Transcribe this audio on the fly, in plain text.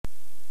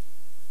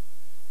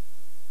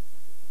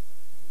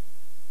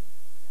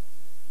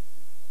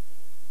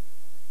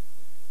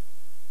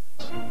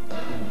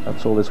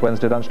That's all this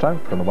Wednesday lunchtime.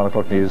 From the 1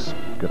 o'clock news,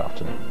 good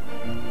afternoon.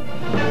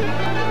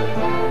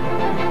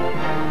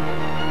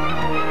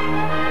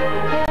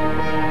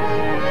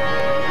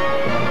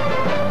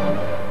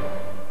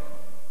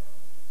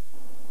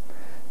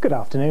 Good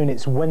afternoon,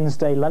 it's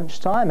Wednesday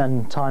lunchtime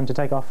and time to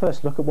take our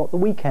first look at what the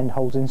weekend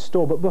holds in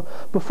store.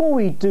 But before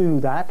we do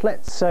that,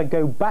 let's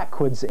go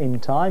backwards in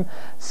time,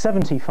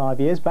 75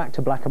 years back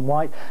to black and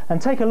white,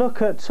 and take a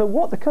look at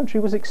what the country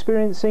was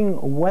experiencing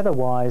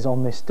weather-wise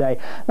on this day.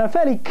 Now,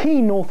 fairly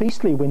keen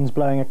northeasterly winds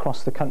blowing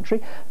across the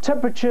country,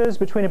 temperatures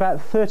between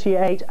about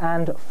 38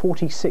 and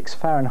 46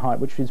 Fahrenheit,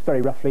 which is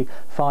very roughly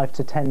 5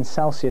 to 10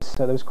 Celsius,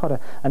 so there was quite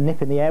a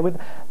nip in the air with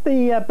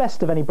the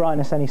best of any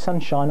brightness, any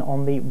sunshine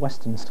on the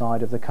western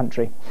side of the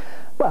country.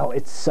 Well,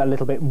 it's a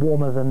little bit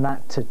warmer than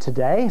that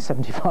today,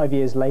 75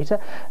 years later.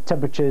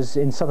 Temperatures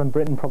in southern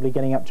Britain probably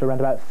getting up to around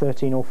about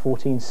 13 or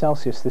 14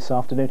 Celsius this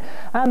afternoon.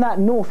 And that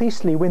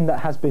northeasterly wind that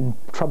has been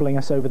troubling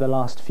us over the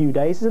last few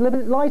days is a little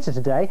bit lighter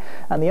today.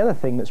 And the other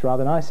thing that's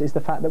rather nice is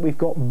the fact that we've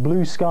got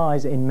blue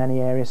skies in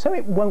many areas, so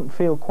it won't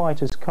feel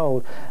quite as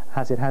cold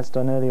as it has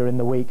done earlier in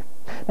the week.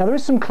 Now, there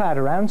is some cloud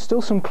around,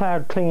 still some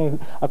cloud clinging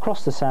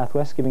across the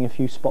southwest, giving a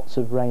few spots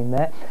of rain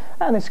there.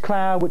 And this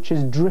cloud, which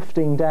is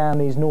drifting down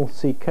these North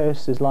Sea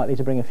coasts, is likely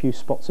to bring a few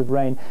spots of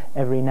rain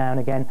every now and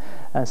again.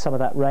 And some of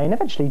that rain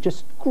eventually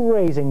just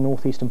grazing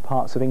northeastern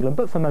parts of England.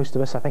 But for most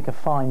of us, I think a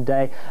fine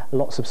day,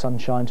 lots of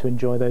sunshine to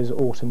enjoy those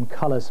autumn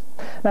colours.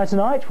 Now,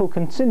 tonight we'll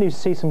continue to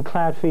see some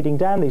cloud feeding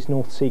down these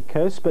North Sea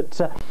coasts, but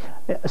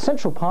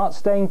central parts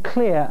staying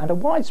clear, and a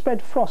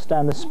widespread frost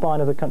down the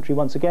spine of the country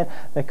once again.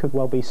 There could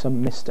well be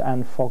some mist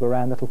and fog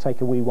around that'll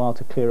take a wee while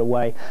to clear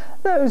away.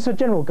 There's a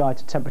general guide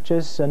to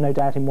temperatures, no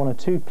doubt in one or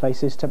two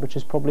places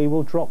temperatures probably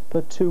will drop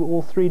 2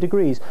 or 3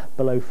 degrees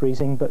below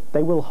freezing, but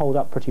they will hold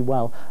up pretty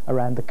well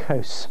around the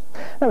coasts.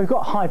 Now, we've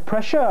got high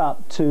pressure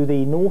up to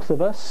the north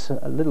of us,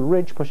 a little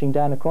ridge pushing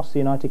down across the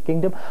United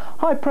Kingdom.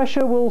 High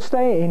pressure will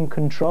stay in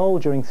control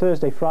during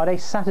Thursday, Friday,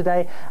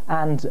 Saturday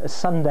and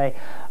Sunday,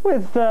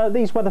 with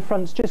these weather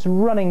fronts just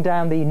running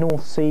down the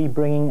North Sea,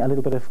 bringing a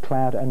little bit of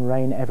cloud and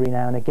rain every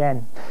now and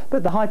again.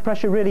 But the high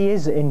pressure really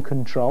is in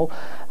control,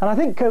 and I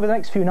think over the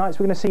next few nights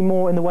we're going to see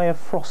more in the way of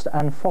frost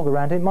and fog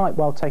around. It might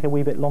well take a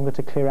wee bit longer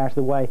to clear out of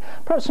the way.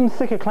 Perhaps some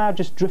thicker cloud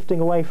just drifting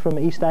away from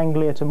East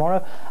Anglia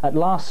tomorrow. At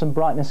last, some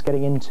brightness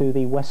getting into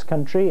the West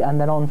Country, and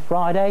then on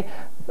Friday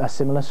a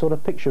similar sort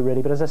of picture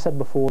really, but as I said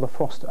before, the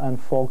frost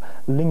and fog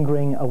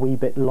lingering a wee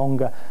bit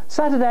longer.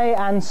 Saturday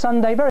and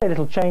Sunday, very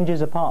little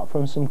changes apart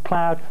from some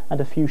cloud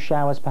and a few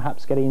showers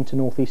perhaps getting into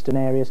northeastern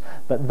areas,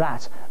 but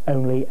that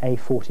only a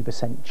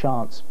 40%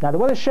 chance. Now, the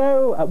weather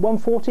show at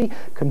 1:40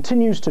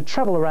 continues to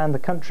travel around the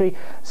country,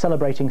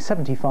 celebrating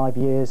 75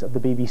 years of the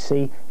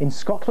BBC in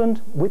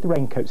Scotland with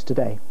raincoats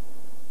today.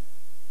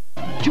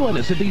 Join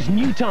us at these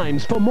new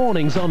times for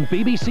mornings on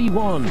BBC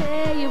One.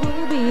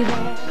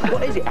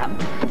 What is it, Am?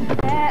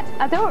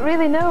 I don't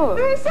really know.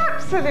 It's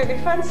absolutely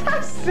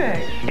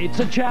fantastic. It's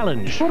a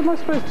challenge. What am I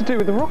supposed to do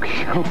with the rock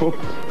show?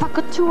 If I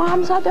got 2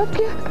 arms, I'd hug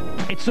you.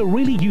 It's a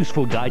really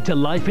useful guide to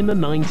life in the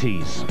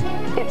 90s.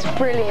 It's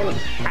brilliant.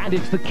 And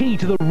it's the key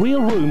to the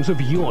real rooms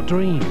of your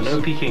dreams.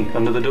 No peeking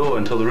under the door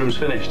until the room's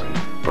finished.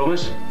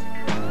 Promise?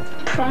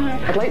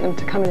 Promise. I'd like them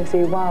to come and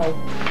see WOW.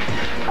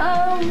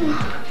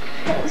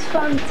 It's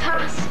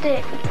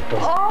fantastic.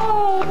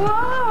 Oh,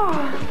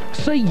 wow!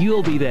 Say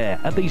you'll be there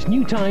at these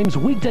new times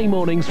weekday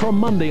mornings from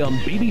Monday on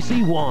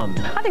BBC One.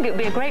 I think it would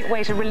be a great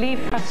way to relieve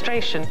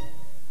frustration.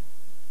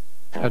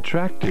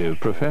 Attractive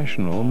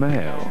professional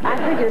male. I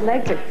think your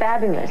legs are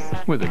fabulous.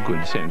 With a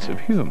good sense of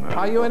humour.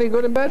 Are you any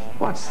good in bed?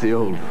 What's the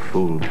old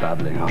fool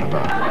babbling on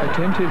about?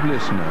 Attentive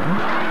listener.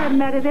 I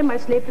married him, I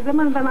slept with him,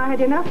 and when I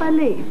had enough, I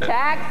leave.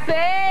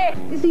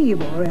 Taxi! Is he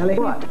really?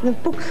 What? The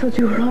books that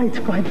you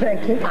write, quite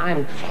frankly.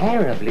 I'm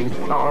terribly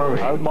sorry.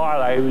 Oh,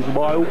 Milo is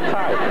my old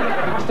pal.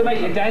 Nice to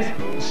meet you, Des.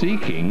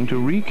 Seeking to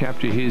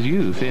recapture his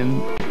youth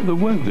in the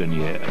Wogan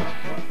years.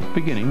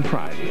 Beginning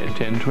Friday at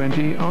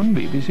 10:20 on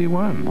BBC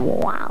One.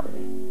 Wow.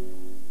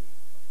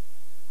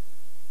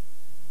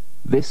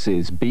 This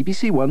is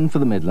BBC One for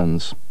the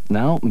Midlands.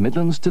 Now,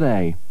 Midlands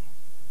Today.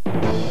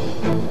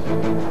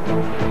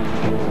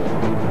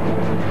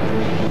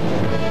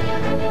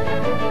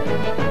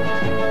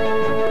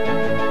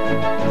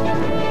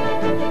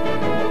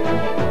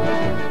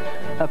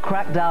 A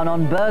crackdown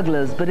on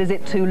burglars, but is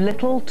it too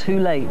little, too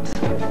late?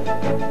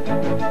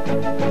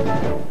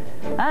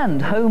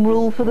 And Home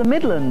Rule for the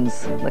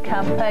Midlands, the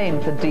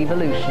campaign for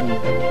devolution.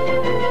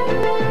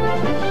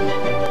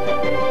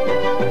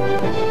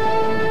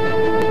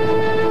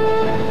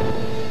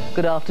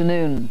 Good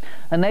afternoon.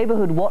 A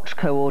neighbourhood watch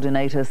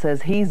coordinator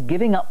says he's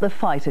giving up the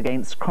fight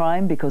against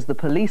crime because the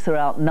police are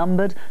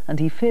outnumbered and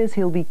he fears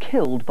he'll be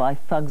killed by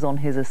thugs on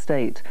his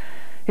estate.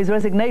 His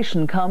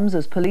resignation comes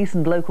as police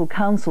and local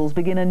councils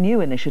begin a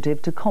new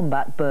initiative to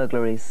combat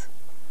burglaries.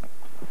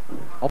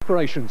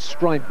 Operation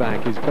Strike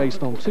Back is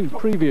based on 2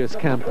 previous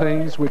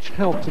campaigns which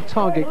helped to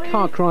target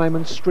car crime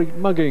and street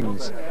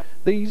muggings.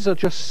 These are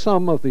just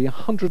some of the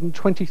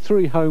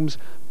 123 homes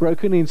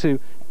broken into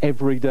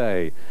every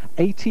day.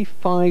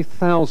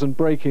 85,000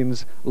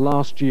 break-ins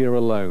last year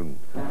alone.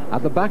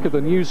 At the back of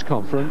the news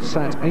conference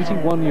sat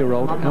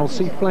 81-year-old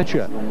Elsie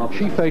Fletcher.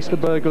 She faced a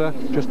burglar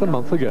just a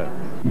month ago.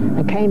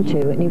 I came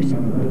to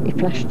and he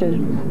flashed a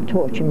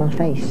torch in my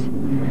face,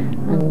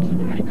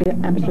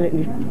 and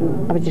absolutely,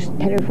 I was just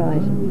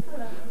terrified.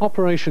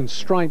 Operation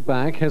Strike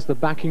Back has the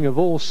backing of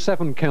all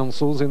 7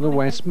 councils in the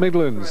West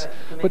Midlands.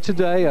 But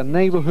today a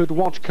neighbourhood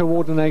watch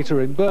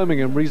coordinator in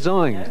Birmingham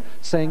resigned,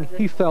 saying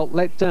he felt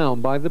let down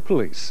by the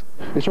police.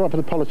 It's all right for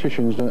the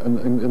politicians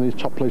and these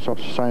top police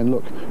officers saying,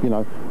 look, you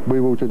know,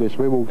 we will do this,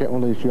 we will get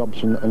all these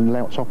jobs and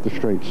louts off the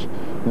streets.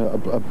 You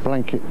know, a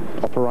blanket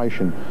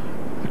operation,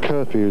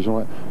 curfews, and all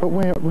that. But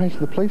where's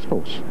the police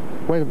force?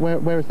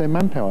 Where is their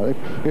manpower?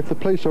 If the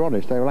police are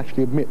honest, they will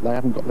actually admit they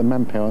haven't got the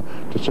manpower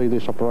to see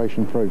this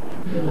operation through.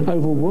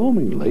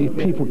 Overwhelmingly,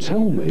 people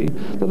tell me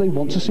that they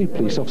want to see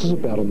police officers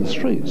about on the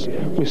streets.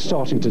 We're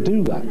starting to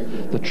do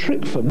that. The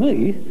trick for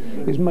me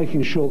is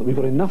making sure that we've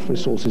got enough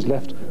resources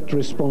left to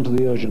respond to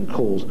the urgent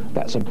calls.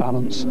 That's a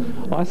balance.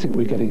 I think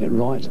we're getting it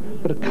right,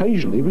 but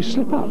occasionally we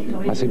slip up.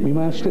 I think we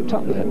may have slipped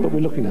up there, but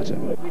we're looking at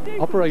it.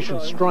 Operation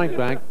Strike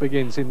Back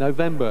begins in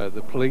November.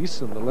 The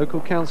police and the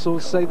local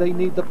councils say they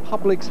need the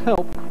public's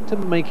help to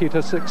make it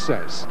a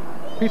success.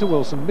 Peter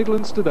Wilson,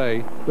 Midlands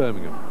Today,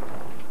 Birmingham.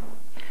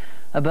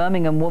 A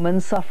Birmingham woman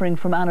suffering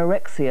from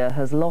anorexia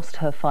has lost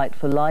her fight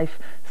for life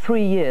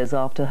 3 years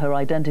after her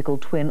identical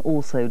twin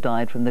also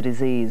died from the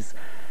disease.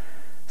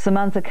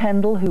 Samantha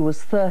Kendall, who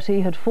was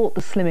 30, had fought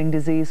the slimming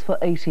disease for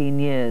 18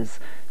 years.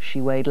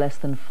 She weighed less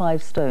than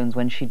 5 stones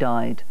when she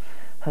died.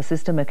 Her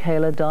sister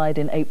Michaela died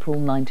in April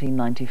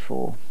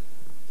 1994.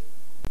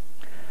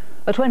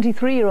 A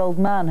 23-year-old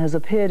man has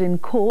appeared in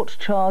court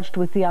charged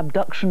with the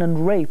abduction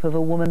and rape of a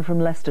woman from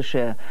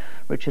Leicestershire.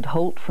 Richard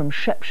Holt from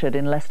Shepshed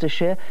in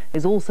Leicestershire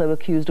is also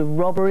accused of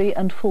robbery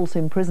and false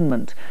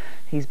imprisonment.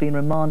 He's been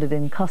remanded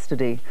in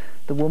custody.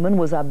 The woman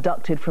was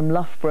abducted from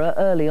Loughborough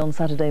early on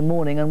Saturday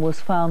morning and was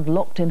found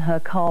locked in her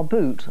car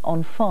boot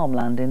on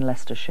farmland in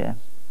Leicestershire.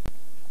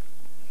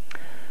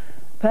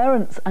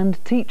 Parents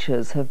and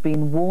teachers have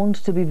been warned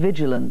to be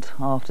vigilant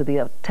after the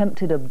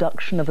attempted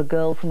abduction of a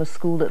girl from a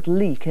school at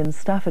Leek in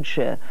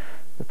Staffordshire.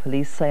 The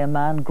police say a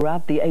man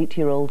grabbed the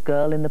 8-year-old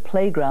girl in the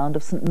playground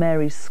of St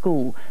Mary's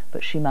School,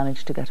 but she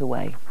managed to get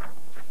away.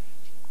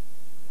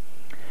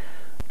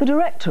 The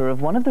director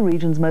of one of the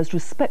region's most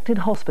respected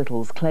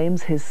hospitals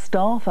claims his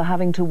staff are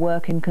having to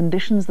work in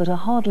conditions that are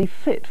hardly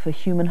fit for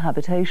human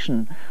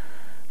habitation.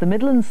 The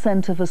Midlands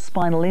Centre for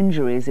Spinal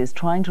Injuries is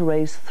trying to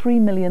raise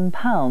 £3 million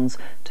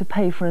to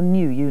pay for a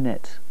new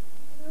unit.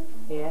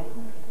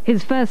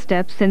 His first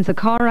step since a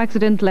car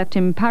accident left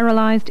him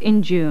paralysed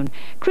in June.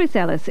 Chris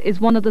Ellis is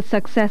one of the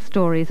success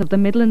stories of the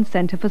Midlands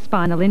Centre for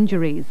Spinal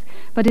Injuries,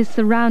 but his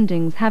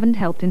surroundings haven't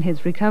helped in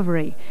his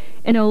recovery.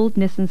 In old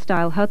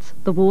Nissan-style huts,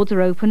 the wards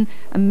are open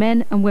and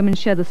men and women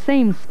share the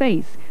same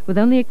space with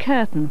only a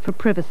curtain for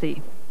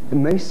privacy.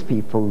 Most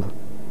people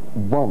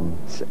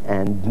want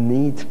and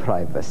need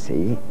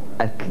privacy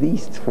at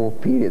least for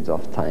periods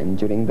of time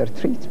during their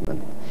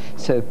treatment.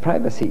 So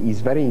privacy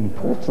is very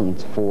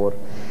important for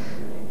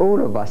all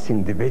of us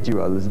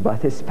individuals,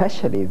 but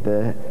especially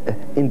the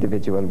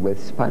individual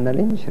with spinal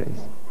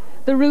injuries.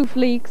 The roof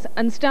leaks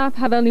and staff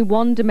have only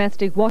one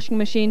domestic washing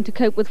machine to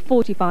cope with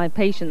 45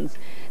 patients.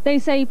 They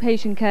say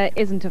patient care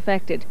isn't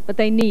affected, but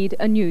they need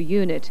a new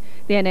unit.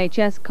 The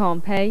NHS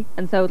can't pay,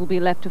 and so it'll be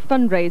left to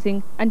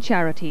fundraising and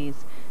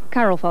charities.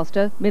 Carol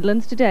Foster,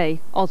 Midlands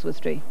Today,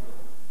 Oswestry.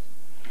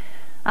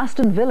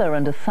 Aston Villa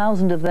and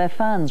 1,000 of their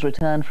fans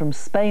returned from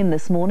Spain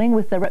this morning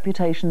with their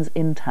reputations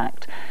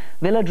intact.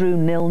 Villa drew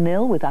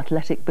 0-0 with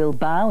Athletic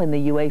Bilbao in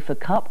the UEFA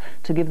Cup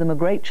to give them a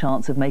great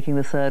chance of making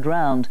the third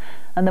round.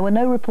 And there were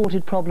no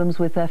reported problems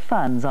with their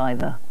fans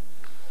either.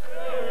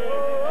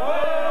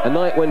 A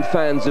night when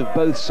fans of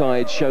both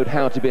sides showed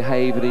how to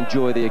behave and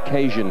enjoy the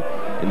occasion.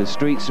 In the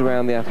streets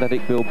around the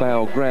Athletic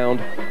Bilbao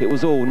ground, it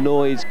was all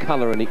noise,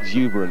 colour and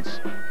exuberance.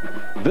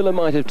 Villa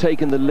might have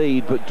taken the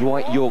lead, but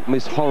Dwight York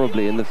missed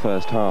horribly in the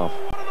first half.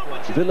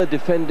 Villa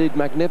defended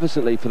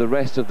magnificently for the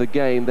rest of the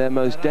game, their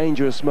most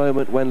dangerous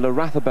moment when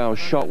Larrathabau's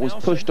shot was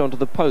pushed onto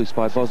the post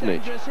by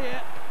Bosnich.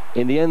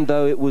 In the end,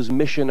 though, it was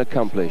mission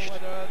accomplished.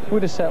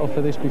 We'd have settled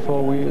for this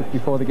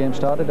before the game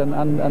started,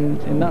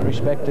 and in that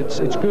respect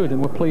it's good,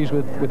 and we're pleased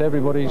with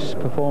everybody's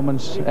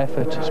performance,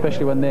 effort,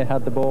 especially when they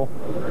had the ball,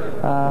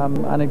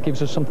 and it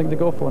gives us something to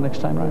go for next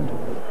time round.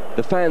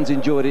 The fans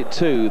enjoyed it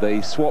too.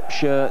 They swapped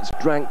shirts,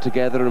 drank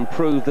together and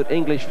proved that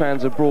English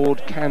fans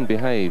abroad can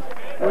behave.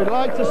 We'd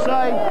like to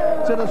say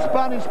to the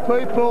Spanish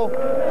people,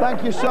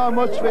 thank you so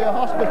much for your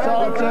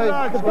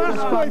hospitality. It was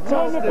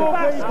fantastic.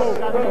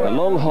 A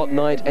long hot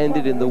night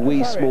ended in the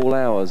wee small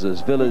hours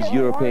as Villa's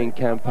European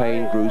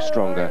campaign grew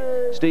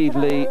stronger. Steve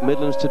Lee,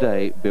 Midlands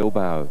Today,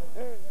 Bilbao.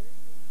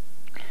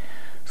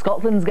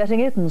 Scotland's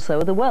getting it and so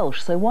are the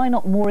Welsh, so why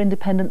not more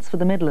independence for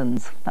the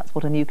Midlands? That's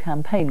what a new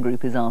campaign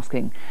group is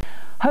asking.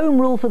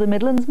 Home rule for the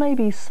Midlands may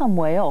be some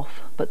way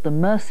off, but the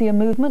Mercia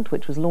movement,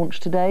 which was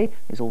launched today,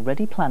 is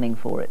already planning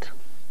for it.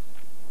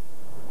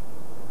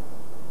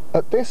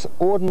 At this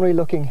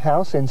ordinary-looking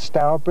house in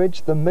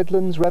Stourbridge, the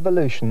Midlands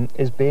Revolution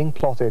is being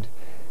plotted.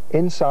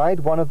 Inside,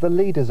 one of the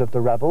leaders of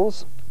the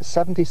rebels,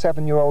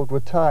 77-year-old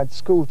retired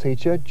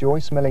schoolteacher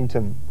Joyce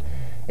Millington.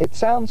 It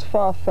sounds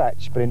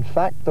far-fetched, but in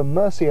fact the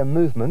Mercia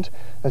movement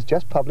has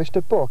just published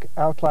a book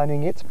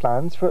outlining its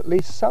plans for at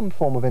least some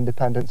form of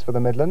independence for the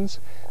Midlands,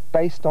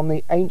 based on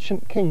the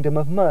ancient kingdom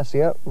of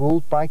Mercia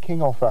ruled by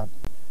King Offa.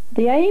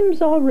 The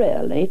aims are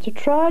really to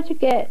try to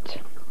get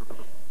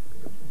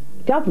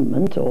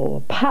government,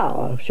 or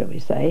power, shall we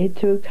say,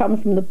 to come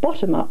from the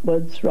bottom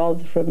upwards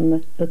rather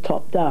from the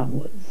top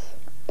downwards.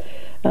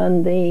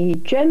 And the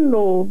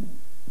general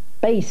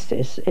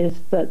basis is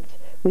that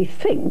we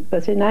think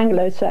that in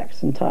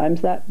Anglo-Saxon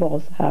times that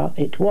was how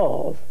it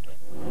was.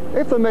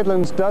 If the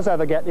Midlands does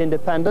ever get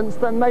independence,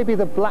 then maybe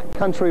the Black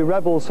Country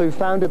rebels who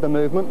founded the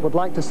movement would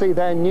like to see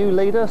their new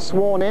leader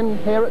sworn in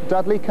here at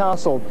Dudley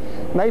Castle.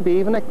 Maybe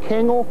even a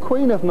king or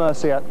queen of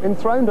Mercia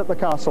enthroned at the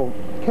castle.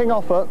 King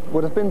Offa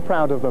would have been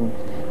proud of them.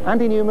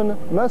 Andy Newman,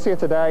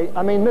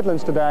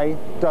 Midlands Today,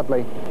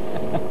 Dudley.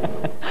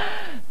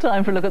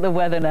 Time for a look at the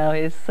weather now.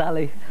 Here's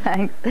Sally.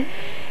 Thanks.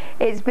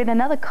 It's been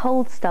another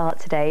cold start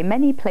today.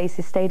 Many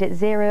places stayed at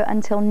 0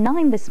 until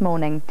 9 this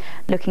morning.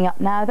 Looking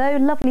up now though,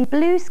 lovely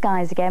blue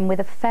skies again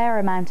with a fair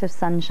amount of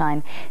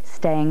sunshine.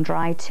 Staying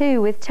dry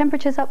too, with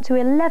temperatures up to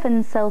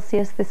 11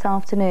 Celsius this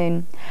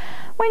afternoon.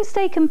 Won't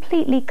stay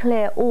completely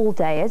clear all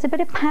day as a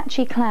bit of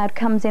patchy cloud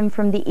comes in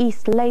from the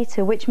east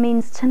later, which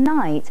means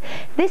tonight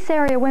this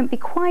area won't be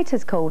quite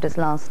as cold as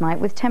last night,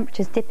 with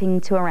temperatures dipping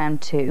to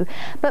around 2,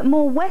 but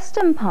more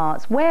western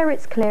parts where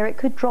it's clear it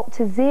could drop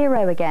to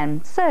 0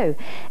 again. So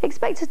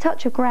expect a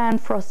touch of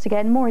ground frost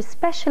again, more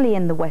especially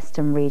in the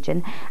western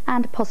region,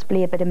 and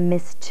possibly a bit of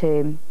mist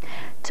too.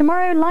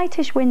 Tomorrow,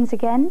 lightish winds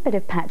again, bit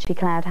of patchy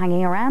cloud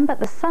hanging around, but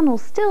the sun will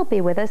still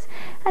be with us,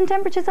 and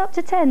temperatures up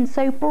to 10,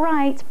 so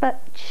bright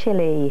but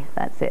chilly.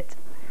 That's it.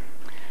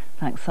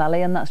 Thanks,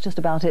 Sally, and that's just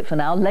about it for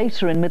now.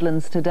 Later in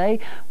Midlands Today,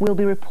 we'll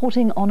be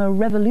reporting on a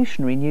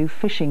revolutionary new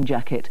fishing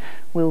jacket.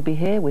 We'll be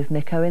here with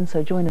Nick Owen,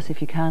 so join us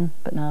if you can.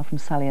 But now from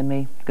Sally and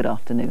me, good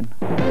afternoon.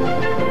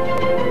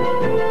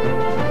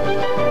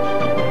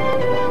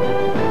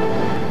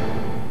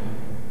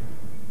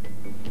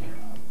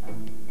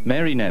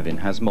 Mary Nevin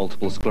has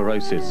multiple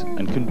sclerosis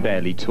and can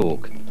barely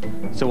talk.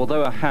 So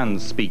although her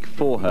hands speak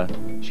for her,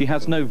 she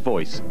has no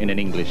voice in an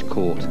English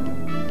court.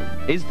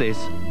 Is this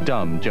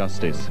dumb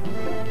justice?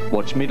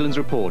 Watch Midlands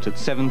Report at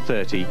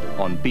 7:30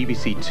 on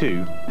BBC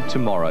Two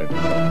tomorrow.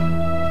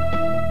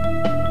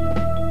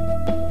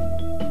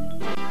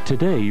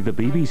 Today, the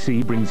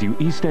BBC brings you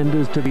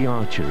EastEnders to the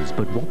Archers,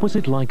 but what was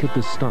it like at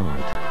the start?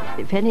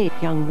 If any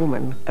young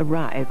woman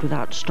arrived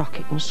without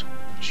stockings,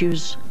 she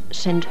was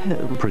sent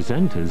home.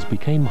 Presenters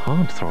became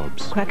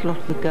heartthrobs. Quite a lot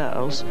of the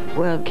girls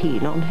were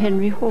keen on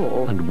Henry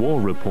Hall. And war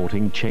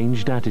reporting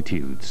changed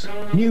attitudes.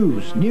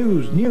 News,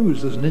 news,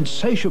 news. There's an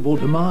insatiable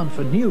demand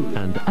for news.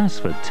 And as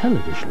for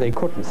television... They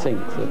couldn't think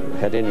that it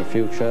had any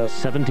future.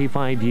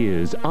 75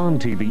 years,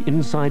 Auntie, the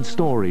Inside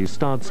Story,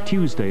 starts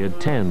Tuesday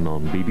at 10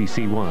 on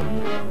BBC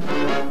One.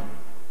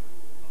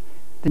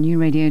 The New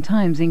Radio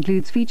Times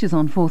includes features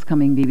on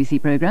forthcoming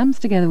BBC programmes,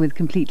 together with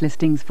complete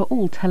listings for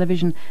all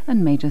television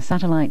and major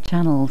satellite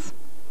channels.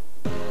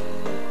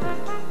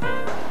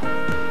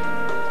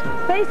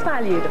 Face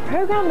Value, the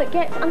programme that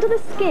gets under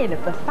the skin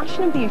of the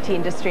fashion and beauty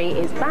industry,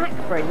 is back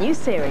for a new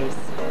series.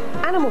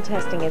 Animal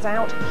testing is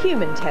out,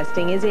 human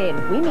testing is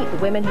in. We meet the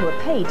women who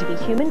are paid to be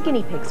human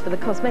guinea pigs for the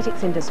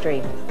cosmetics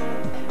industry.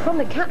 From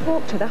the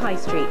catwalk to the high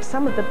street,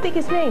 some of the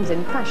biggest names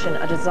in fashion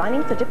are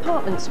designing for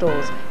department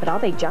stores, but are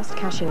they just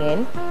cashing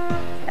in?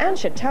 And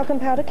should talcum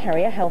powder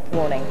carry a health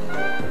warning?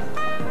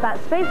 That's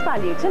Face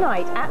Value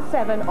tonight at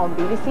 7 on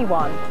BBC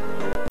One.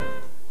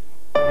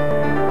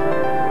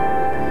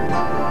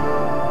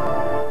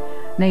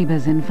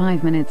 Neighbours in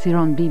 5 minutes here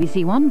on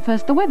BBC One.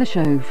 First, the weather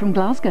show from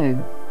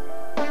Glasgow.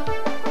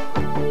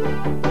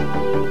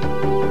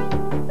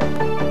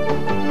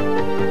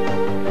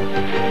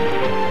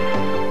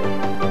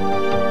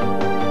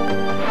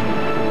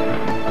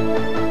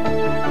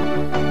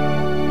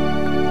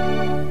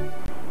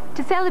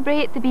 To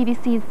celebrate the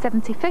BBC's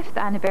 75th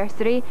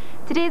anniversary,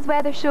 today's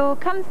weather show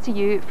comes to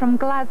you from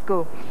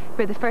Glasgow,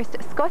 where the first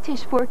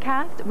Scottish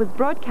forecast was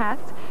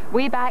broadcast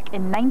way back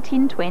in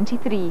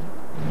 1923.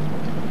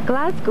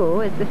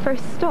 Glasgow is the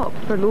first stop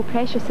for low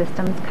pressure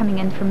systems coming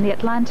in from the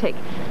Atlantic,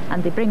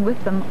 and they bring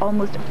with them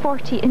almost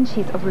 40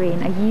 inches of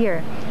rain a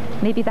year.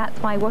 Maybe that's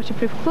why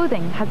waterproof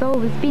clothing has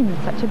always been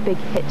such a big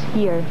hit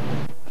here.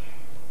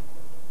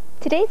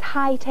 Today's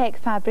high-tech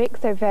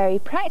fabrics are very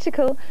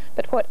practical,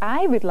 but what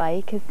I would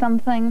like is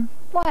something,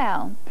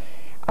 well,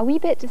 a wee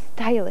bit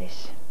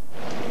stylish.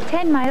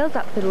 10 miles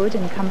up the road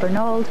in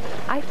Cumbernauld,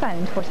 I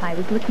found what I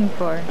was looking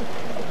for.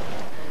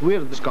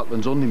 We're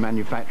Scotland's only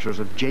manufacturers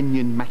of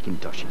genuine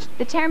Macintoshes.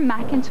 The term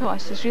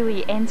Macintosh has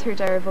really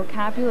entered our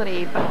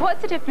vocabulary, but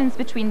what's the difference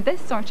between this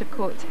sort of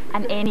coat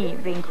and any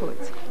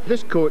raincoat?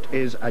 This coat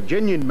is a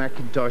genuine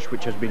Macintosh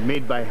which has been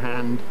made by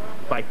hand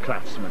by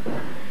craftsmen.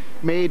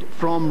 Made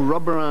from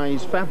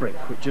rubberized fabric,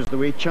 which is the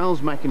way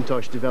Charles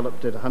Mackintosh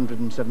developed it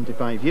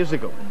 175 years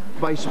ago.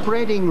 By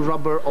spreading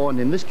rubber on,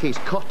 in this case,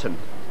 cotton,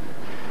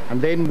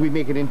 and then we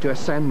make it into a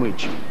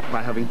sandwich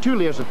by having 2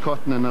 layers of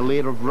cotton and a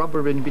layer of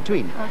rubber in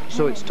between,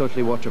 so it's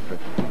totally waterproof.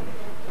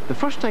 The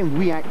first time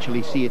we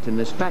actually see it in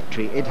this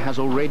factory, it has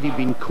already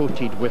been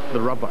coated with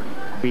the rubber.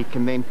 We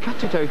can then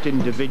cut it out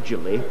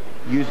individually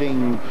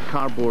using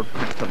cardboard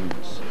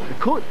patterns. The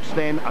coats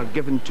then are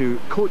given to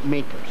coat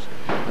makers,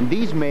 and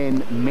these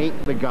men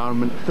make the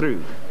garment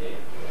through.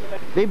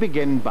 They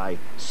begin by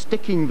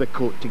sticking the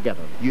coat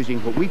together using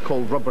what we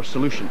call rubber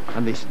solution,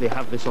 and they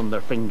have this on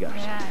their fingers.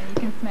 Yeah, you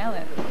can smell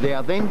it. They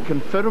are then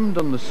confirmed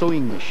on the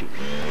sewing machine,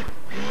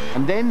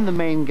 and then the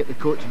men get the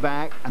coats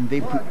back and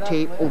they put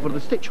tape over the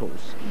stitch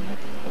holes.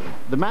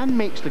 The man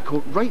makes the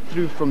coat right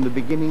through from the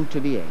beginning to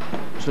the end,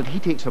 so that he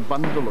takes a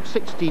bundle of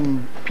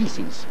 16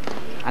 pieces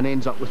and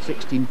ends up with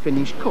 16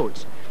 finished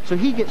coats. So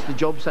he gets the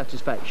job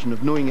satisfaction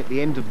of knowing at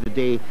the end of the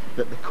day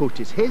that the coat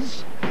is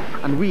his,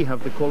 and we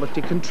have the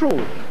quality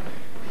control.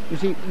 You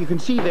see, you can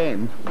see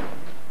then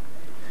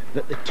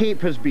that the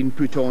tape has been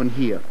put on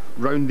here,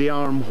 round the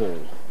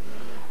armhole,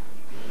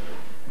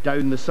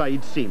 down the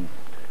side seam.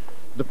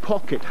 The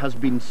pocket has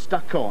been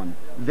stuck on,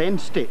 then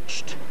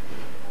stitched,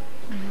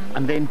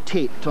 and then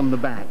taped on the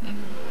back.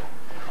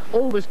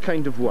 All this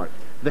kind of work.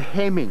 The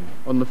hemming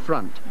on the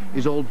front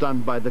is all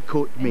done by the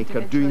coat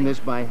maker, doing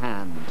this by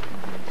hand.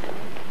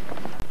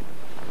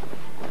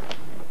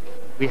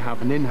 We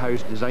have an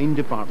in-house design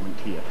department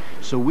here,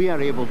 so we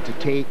are able to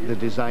take the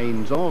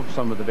designs of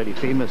some of the very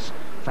famous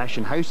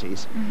fashion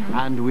houses,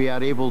 and we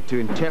are able to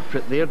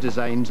interpret their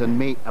designs and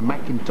make a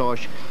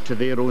Macintosh to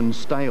their own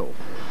style.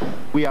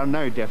 We are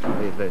now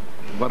definitely the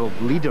world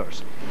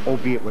leaders,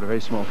 albeit we're a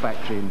very small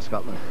factory in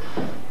Scotland.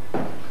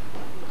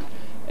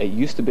 It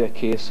used to be a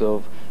case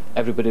of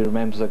everybody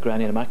remembers a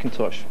granny in a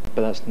Macintosh,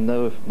 but that's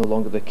now no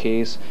longer the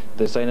case.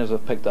 Designers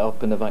have picked it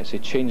up and they've actually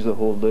changed the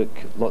whole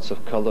look, lots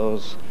of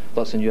colours,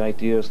 lots of new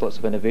ideas, lots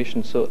of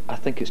innovation, so I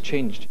think it's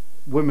changed.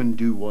 Women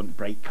do want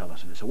bright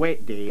colours. If it's a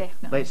wet day,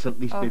 let's at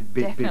least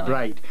be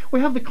bright. We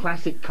have the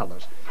classic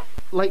colours,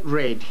 like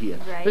red here.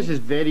 Right. This has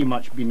very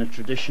much been a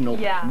traditional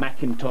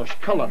Macintosh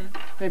colour.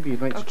 Maybe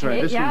you'd like to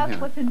try this one I'll here.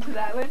 flip into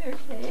that one,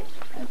 okay.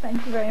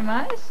 Thank you very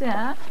much,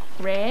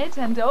 Red,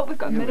 and we've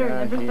got mirror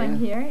and everything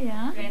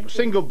here,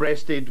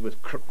 Single-breasted with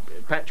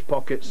patch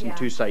pockets and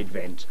 2 side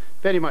vents.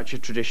 Very much a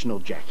traditional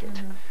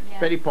jacket.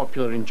 Very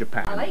popular in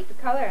Japan. I like the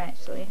colour,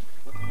 actually.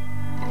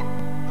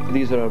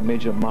 These are our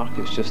major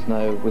markets just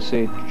now. We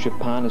say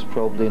Japan is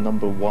probably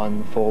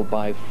 #1, followed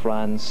by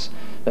France,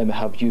 then we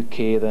have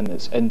UK, then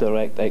it's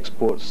indirect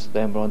exports,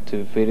 then we're on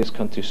to various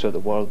countries throughout the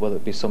world, whether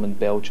it be some in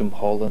Belgium,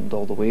 Holland,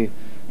 all the way.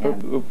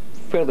 We're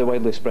fairly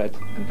widely spread.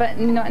 But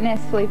not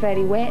necessarily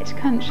very wet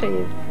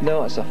countries.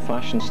 No, it's a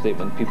fashion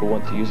statement. People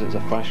want to use it as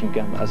a fashion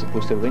garment as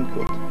opposed to a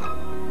raincoat.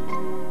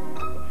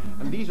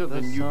 And these are the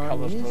new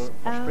colours for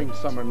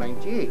spring-summer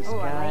 '98. Oh,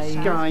 I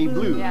like Sky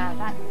blue. Yeah,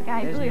 that's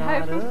sky blue.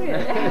 How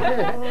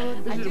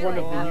appropriate. This is one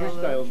of the new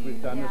styles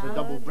we've done, as a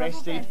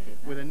double-breasted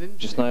with an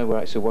Just now we're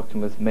actually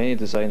working with many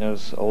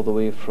designers, all the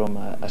way from,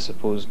 I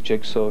suppose,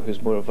 Jigsaw,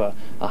 who's more of a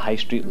high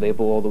street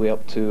label, all the way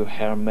up to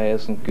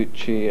Hermes and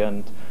Gucci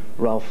and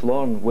Ralph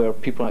Lauren, where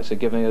people are actually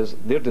giving us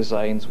their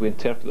designs, we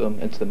interpret them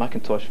into the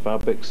Macintosh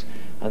fabrics,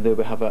 and there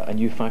we have a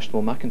new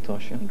fashionable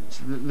Macintosh.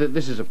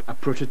 This is a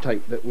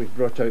prototype that we've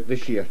brought out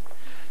this year.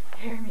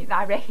 Hermes,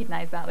 I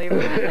recognise that label.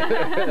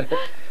 A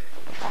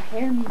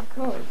Hermes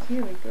coat,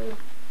 here we go.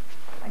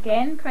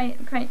 Again,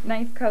 quite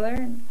nice colour,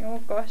 and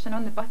oh gosh, and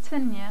on the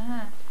button,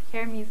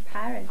 Hermes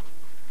Paris.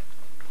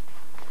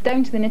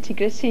 Down to the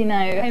nitty-gritty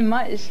now, how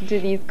much do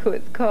these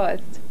coats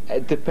cost?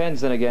 It depends,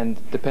 then again,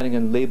 depending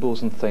on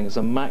labels and things.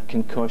 A Mac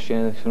can cost you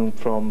anything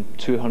from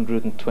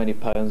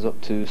 £220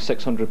 up to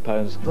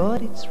 £600.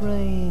 But it's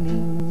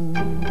raining,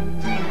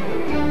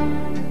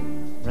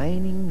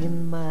 raining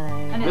in my...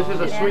 This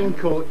is a swing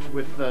coat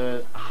with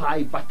a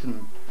high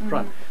button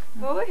front.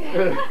 Oh,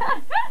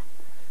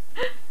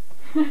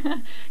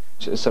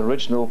 It's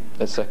original,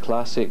 it's a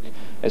classic,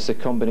 it's a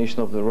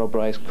combination of the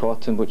rubberized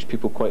cotton, which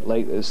people quite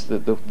like. It's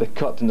the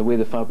cut and the way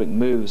the fabric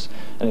moves,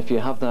 and if you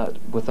have that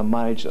with a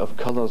marriage of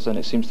colours, then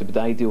it seems to be the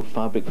ideal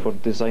fabric for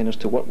designers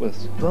to work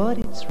with. But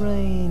it's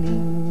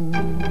raining,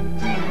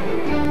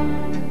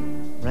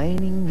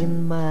 raining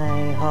in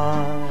my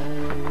heart.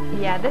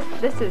 Yeah,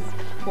 this is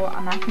what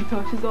a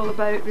Macintosh is all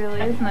about, really,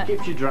 isn't it?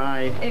 Keeps you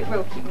dry. It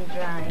will keep me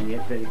dry. And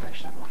yet very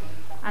fashionable.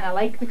 And I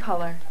like the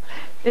colour.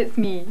 It's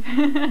me.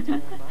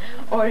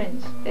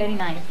 Orange, very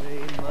nice.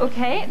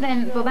 Okay,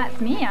 then, well,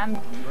 that's me. I'm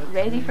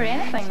ready for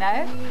anything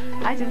now.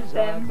 I just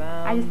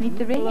need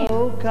the rain.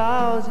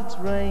 Cause it's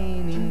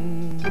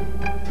raining,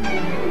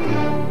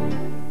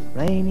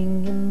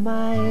 raining in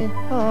my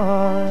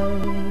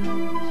heart,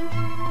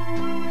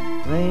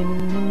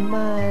 raining in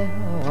my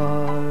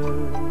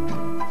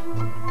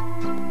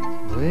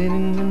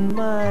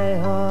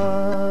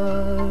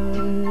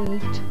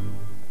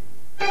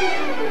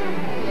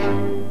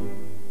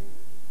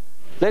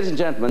Ladies and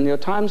gentlemen, your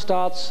time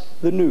starts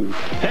the news.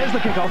 There's the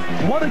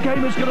kickoff. What a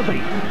game it's going to be.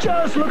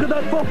 Just look at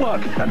that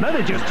footwork. The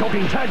manager's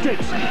talking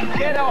tactics.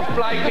 Get off,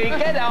 Blakey,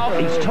 get off.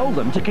 He's told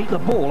them to keep the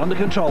ball under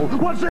control.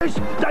 What's this?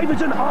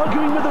 Davidson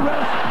arguing with the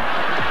ref.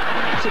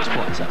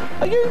 6-pointer.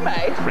 Are you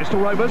mad? Bristol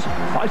Rovers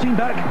fighting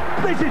back.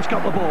 Visage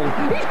got the ball.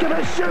 He's going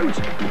to shoot.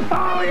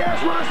 Oh,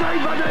 yes, what a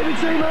save by David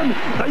Seaman.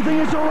 They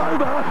think it's all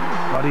over,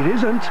 but it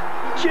isn't.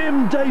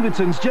 Jim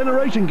Davidson's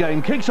Generation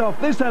Game kicks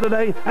off this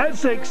Saturday at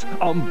 6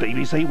 on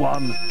BBC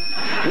One.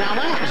 Now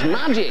that's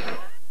magic.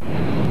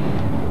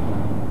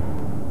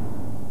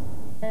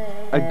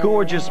 A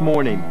gorgeous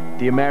morning.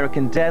 The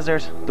American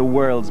desert, the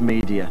world's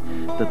media.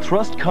 The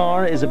thrust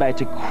car is about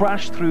to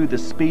crash through the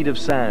speed of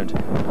sound.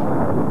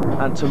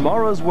 And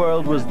tomorrow's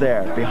world was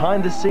there,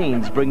 behind the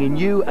scenes, bringing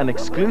you an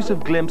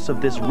exclusive glimpse of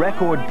this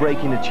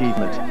record-breaking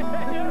achievement.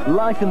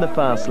 Life in the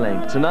Fast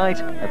Lane, tonight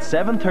at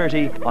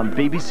 7:30 on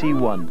BBC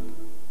One.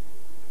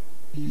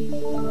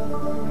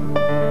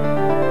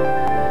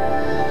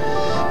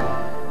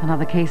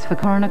 Another case for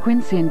Coroner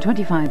Quincy in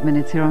 25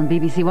 minutes here on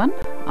BBC One,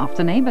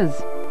 after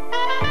Neighbours.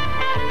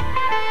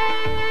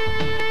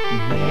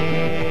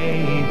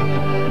 Neighbours,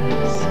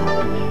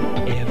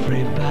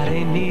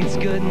 everybody needs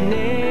good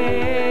neighbours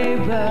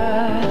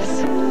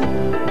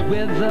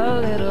with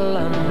a little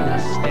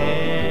understanding.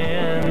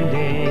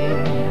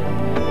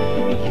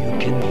 You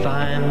can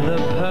find the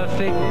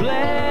perfect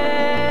blend.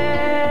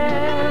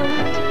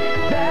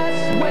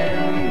 That's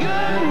when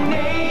good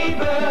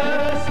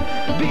neighbours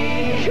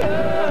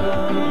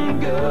become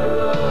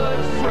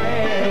good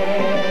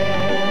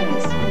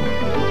friends.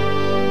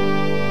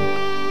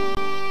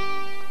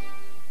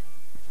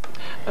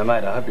 Now,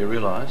 mate, I hope you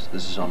realise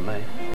this is on me.